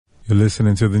You're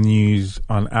listening to the news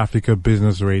on Africa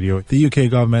Business Radio. The UK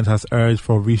government has urged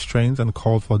for restraint and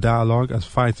called for dialogue as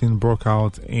fighting broke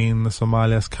out in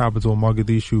Somalia's capital,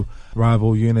 Mogadishu.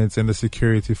 Rival units in the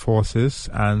security forces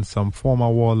and some former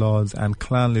warlords and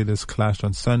clan leaders clashed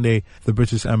on Sunday. The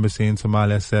British Embassy in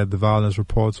Somalia said the violence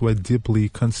reports were deeply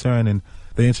concerning.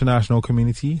 The international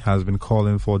community has been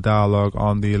calling for dialogue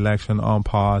on the election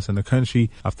impasse in the country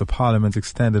after Parliament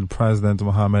extended President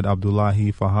Mohamed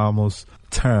Abdullahi Farmajo's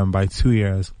term by 2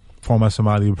 years. Former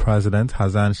Somali President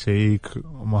Hassan Sheikh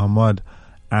Mohamud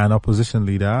and opposition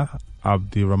leader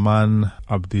Abdirahman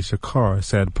Abdishakur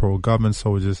said pro-government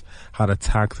soldiers had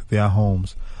attacked their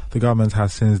homes. The government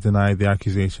has since denied the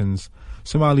accusations.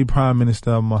 Somali Prime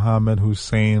Minister Mohamed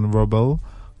Hussein Roble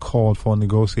called for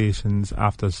negotiations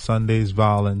after Sunday's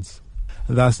violence.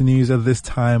 That's the news at this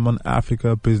time on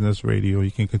Africa Business Radio.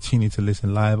 You can continue to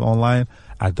listen live online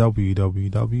at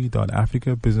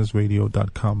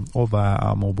www.africabusinessradio.com or via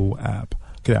our mobile app.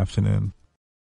 Good afternoon.